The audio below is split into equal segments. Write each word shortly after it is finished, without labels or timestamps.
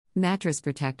Mattress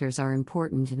protectors are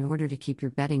important in order to keep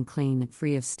your bedding clean and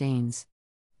free of stains.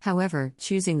 However,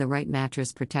 choosing the right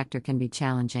mattress protector can be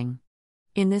challenging.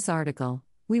 In this article,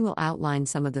 we will outline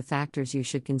some of the factors you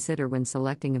should consider when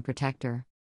selecting a protector.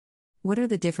 What are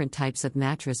the different types of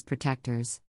mattress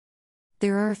protectors?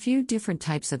 There are a few different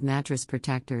types of mattress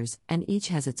protectors, and each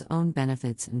has its own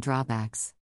benefits and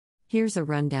drawbacks. Here's a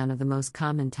rundown of the most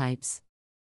common types.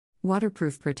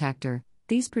 Waterproof protector.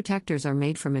 These protectors are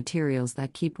made from materials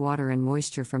that keep water and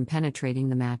moisture from penetrating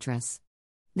the mattress.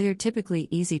 They are typically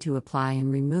easy to apply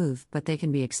and remove, but they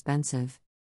can be expensive.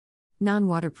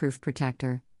 Non-waterproof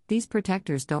protector. These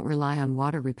protectors don't rely on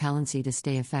water repellency to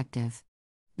stay effective.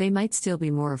 They might still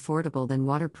be more affordable than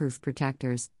waterproof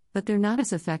protectors, but they're not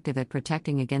as effective at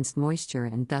protecting against moisture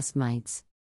and dust mites.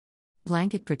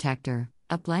 Blanket protector.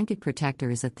 A blanket protector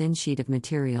is a thin sheet of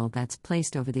material that's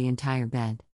placed over the entire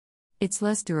bed. It's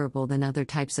less durable than other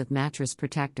types of mattress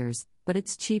protectors, but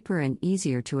it's cheaper and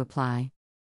easier to apply.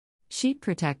 Sheet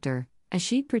protector. A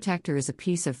sheet protector is a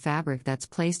piece of fabric that's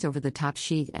placed over the top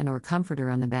sheet and/or comforter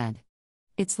on the bed.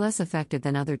 It's less effective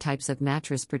than other types of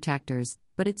mattress protectors,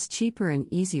 but it's cheaper and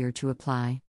easier to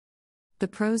apply. The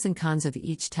pros and cons of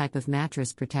each type of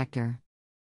mattress protector.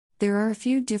 There are a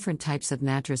few different types of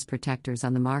mattress protectors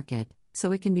on the market,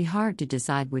 so it can be hard to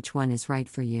decide which one is right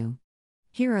for you.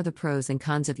 Here are the pros and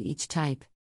cons of each type.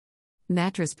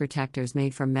 Mattress protectors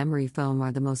made from memory foam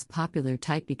are the most popular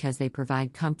type because they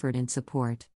provide comfort and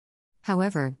support.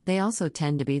 However, they also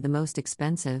tend to be the most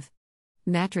expensive.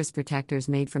 Mattress protectors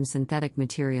made from synthetic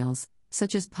materials,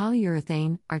 such as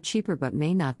polyurethane, are cheaper but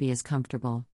may not be as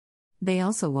comfortable. They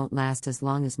also won't last as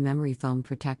long as memory foam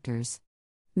protectors.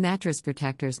 Mattress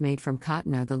protectors made from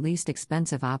cotton are the least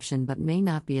expensive option but may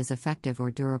not be as effective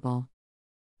or durable.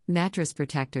 Mattress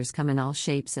protectors come in all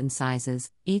shapes and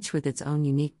sizes, each with its own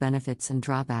unique benefits and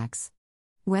drawbacks.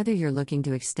 Whether you're looking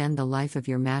to extend the life of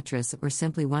your mattress or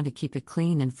simply want to keep it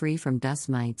clean and free from dust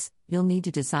mites, you'll need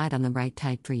to decide on the right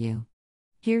type for you.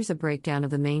 Here's a breakdown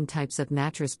of the main types of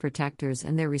mattress protectors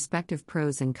and their respective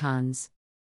pros and cons.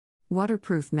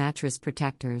 Waterproof mattress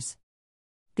protectors.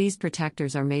 These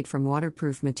protectors are made from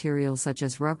waterproof materials such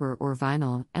as rubber or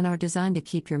vinyl and are designed to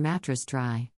keep your mattress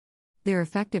dry. They're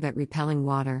effective at repelling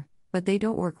water, but they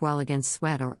don't work well against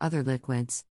sweat or other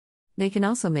liquids. They can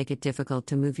also make it difficult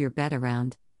to move your bed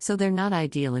around, so they're not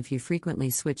ideal if you frequently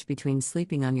switch between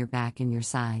sleeping on your back and your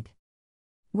side.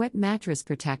 Wet mattress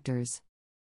protectors.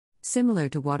 Similar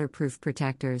to waterproof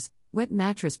protectors, wet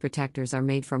mattress protectors are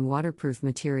made from waterproof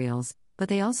materials, but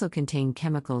they also contain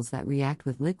chemicals that react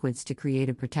with liquids to create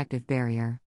a protective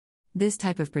barrier. This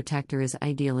type of protector is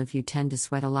ideal if you tend to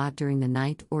sweat a lot during the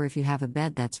night or if you have a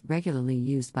bed that's regularly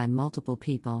used by multiple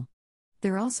people.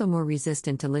 They're also more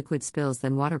resistant to liquid spills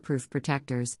than waterproof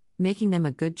protectors, making them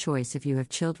a good choice if you have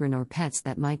children or pets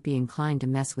that might be inclined to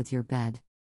mess with your bed.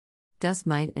 Dust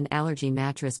mite and allergy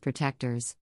mattress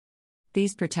protectors.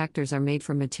 These protectors are made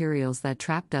from materials that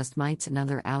trap dust mites and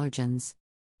other allergens.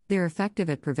 They're effective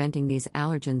at preventing these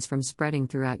allergens from spreading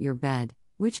throughout your bed,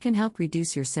 which can help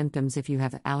reduce your symptoms if you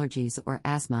have allergies or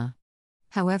asthma.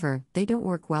 However, they don't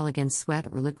work well against sweat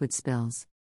or liquid spills.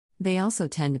 They also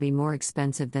tend to be more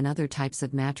expensive than other types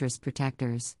of mattress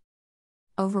protectors.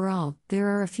 Overall, there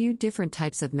are a few different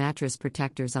types of mattress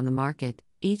protectors on the market,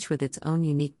 each with its own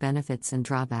unique benefits and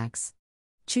drawbacks.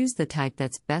 Choose the type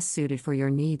that's best suited for your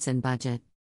needs and budget.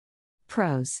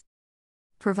 Pros.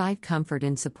 Provide comfort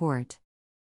and support.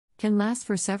 Can last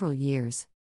for several years.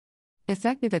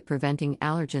 Effective at preventing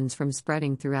allergens from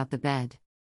spreading throughout the bed.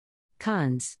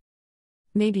 Cons.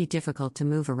 May be difficult to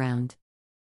move around.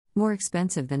 More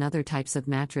expensive than other types of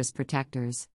mattress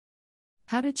protectors.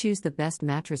 How to choose the best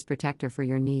mattress protector for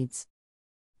your needs.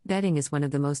 Bedding is one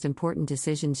of the most important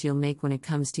decisions you'll make when it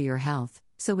comes to your health,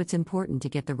 so it's important to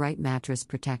get the right mattress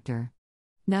protector.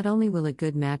 Not only will a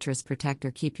good mattress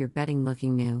protector keep your bedding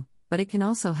looking new, but it can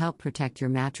also help protect your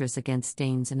mattress against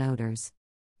stains and odors.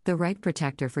 The right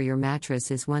protector for your mattress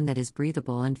is one that is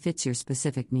breathable and fits your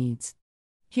specific needs.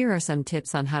 Here are some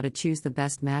tips on how to choose the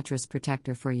best mattress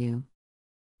protector for you.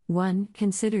 1.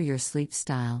 Consider your sleep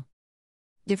style.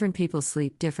 Different people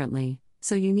sleep differently,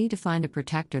 so you need to find a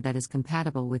protector that is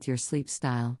compatible with your sleep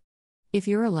style. If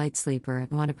you're a light sleeper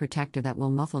and want a protector that will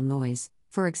muffle noise,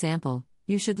 for example,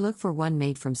 you should look for one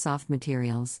made from soft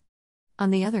materials.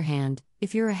 On the other hand,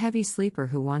 if you're a heavy sleeper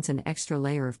who wants an extra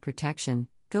layer of protection,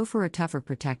 go for a tougher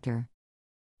protector.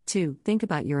 2. Think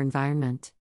about your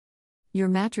environment. Your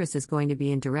mattress is going to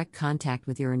be in direct contact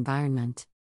with your environment.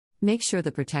 Make sure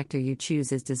the protector you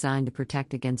choose is designed to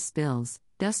protect against spills,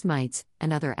 dust mites,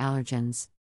 and other allergens.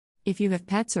 If you have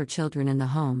pets or children in the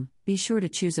home, be sure to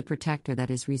choose a protector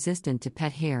that is resistant to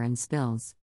pet hair and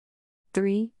spills.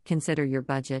 3. Consider your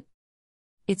budget.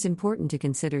 It's important to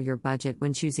consider your budget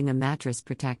when choosing a mattress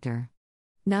protector.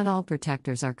 Not all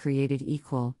protectors are created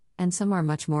equal, and some are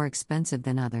much more expensive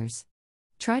than others.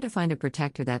 Try to find a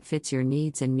protector that fits your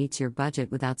needs and meets your budget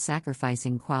without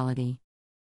sacrificing quality.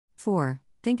 4.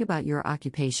 Think about your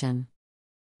occupation.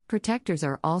 Protectors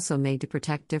are also made to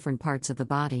protect different parts of the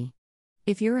body.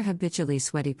 If you're a habitually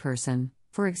sweaty person,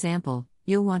 for example,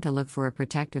 you'll want to look for a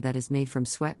protector that is made from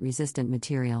sweat-resistant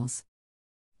materials.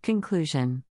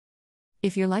 Conclusion.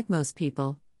 If you're like most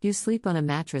people, you sleep on a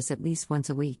mattress at least once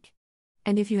a week.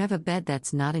 And if you have a bed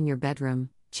that's not in your bedroom,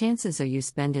 chances are you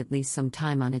spend at least some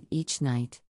time on it each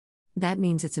night. That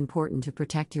means it's important to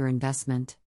protect your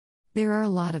investment. There are a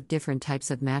lot of different types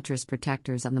of mattress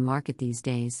protectors on the market these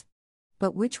days.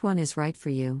 But which one is right for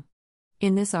you?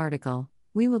 In this article,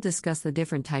 we will discuss the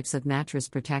different types of mattress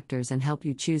protectors and help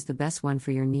you choose the best one for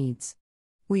your needs.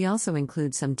 We also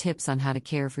include some tips on how to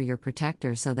care for your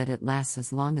protector so that it lasts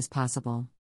as long as possible.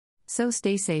 So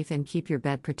stay safe and keep your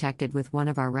bed protected with one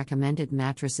of our recommended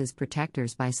mattresses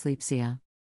protectors by Sleepsia.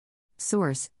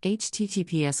 Source: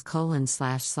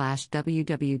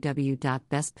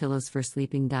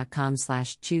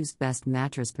 https://www.bestpillowsforsleeping.com/choose best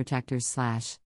mattress protectors/